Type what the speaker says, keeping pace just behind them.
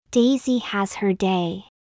Daisy has her day.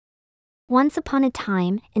 Once upon a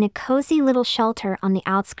time, in a cozy little shelter on the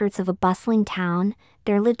outskirts of a bustling town,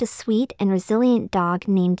 there lived a sweet and resilient dog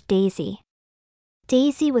named Daisy.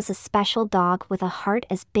 Daisy was a special dog with a heart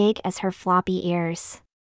as big as her floppy ears.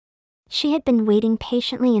 She had been waiting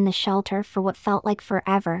patiently in the shelter for what felt like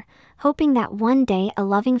forever, hoping that one day a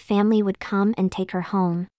loving family would come and take her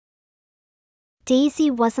home.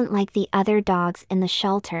 Daisy wasn't like the other dogs in the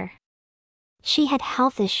shelter. She had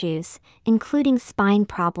health issues, including spine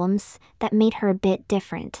problems, that made her a bit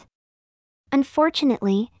different.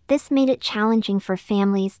 Unfortunately, this made it challenging for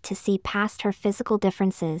families to see past her physical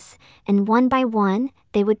differences, and one by one,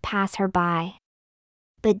 they would pass her by.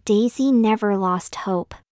 But Daisy never lost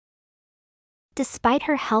hope. Despite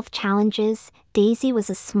her health challenges, Daisy was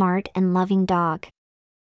a smart and loving dog.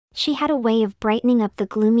 She had a way of brightening up the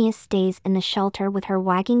gloomiest days in the shelter with her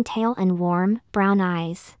wagging tail and warm, brown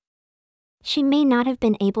eyes. She may not have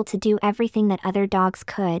been able to do everything that other dogs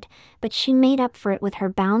could, but she made up for it with her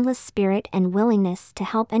boundless spirit and willingness to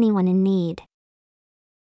help anyone in need.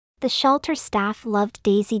 The shelter staff loved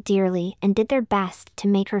Daisy dearly and did their best to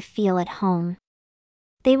make her feel at home.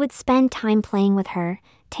 They would spend time playing with her,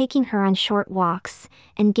 taking her on short walks,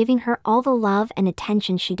 and giving her all the love and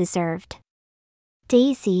attention she deserved.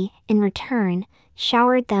 Daisy, in return,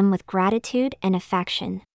 showered them with gratitude and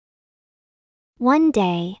affection. One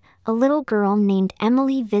day, a little girl named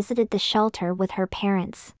Emily visited the shelter with her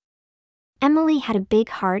parents. Emily had a big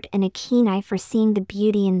heart and a keen eye for seeing the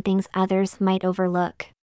beauty in things others might overlook.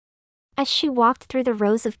 As she walked through the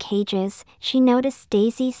rows of cages, she noticed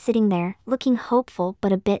Daisy sitting there, looking hopeful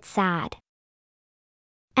but a bit sad.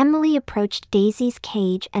 Emily approached Daisy's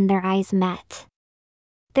cage and their eyes met.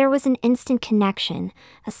 There was an instant connection,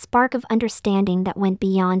 a spark of understanding that went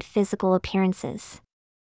beyond physical appearances.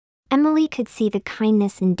 Emily could see the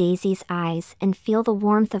kindness in Daisy's eyes and feel the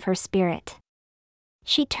warmth of her spirit.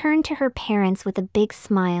 She turned to her parents with a big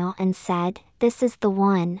smile and said, "This is the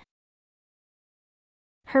one."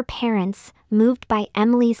 Her parents, moved by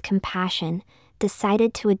Emily's compassion,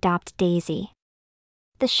 decided to adopt Daisy.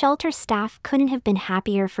 The shelter staff couldn't have been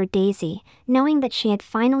happier for Daisy, knowing that she had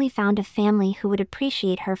finally found a family who would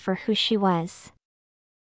appreciate her for who she was.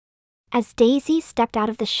 As Daisy stepped out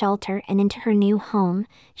of the shelter and into her new home,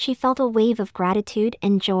 she felt a wave of gratitude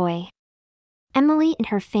and joy. Emily and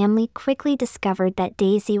her family quickly discovered that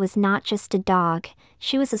Daisy was not just a dog,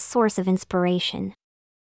 she was a source of inspiration.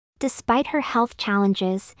 Despite her health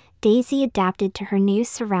challenges, Daisy adapted to her new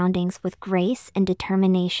surroundings with grace and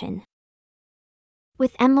determination.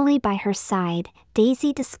 With Emily by her side,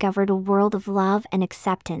 Daisy discovered a world of love and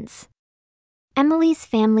acceptance. Emily's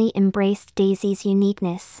family embraced Daisy's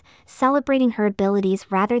uniqueness, celebrating her abilities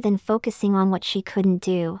rather than focusing on what she couldn't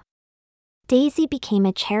do. Daisy became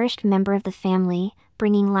a cherished member of the family,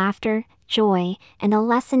 bringing laughter, joy, and a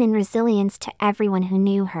lesson in resilience to everyone who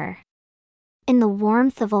knew her. In the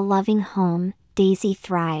warmth of a loving home, Daisy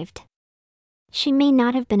thrived. She may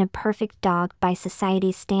not have been a perfect dog by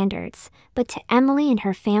society's standards, but to Emily and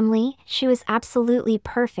her family, she was absolutely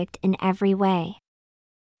perfect in every way.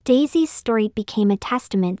 Daisy's story became a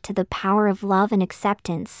testament to the power of love and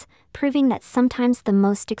acceptance, proving that sometimes the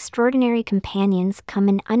most extraordinary companions come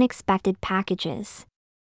in unexpected packages.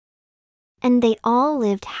 And they all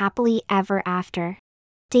lived happily ever after.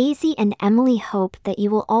 Daisy and Emily hope that you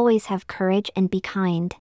will always have courage and be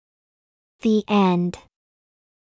kind. The end.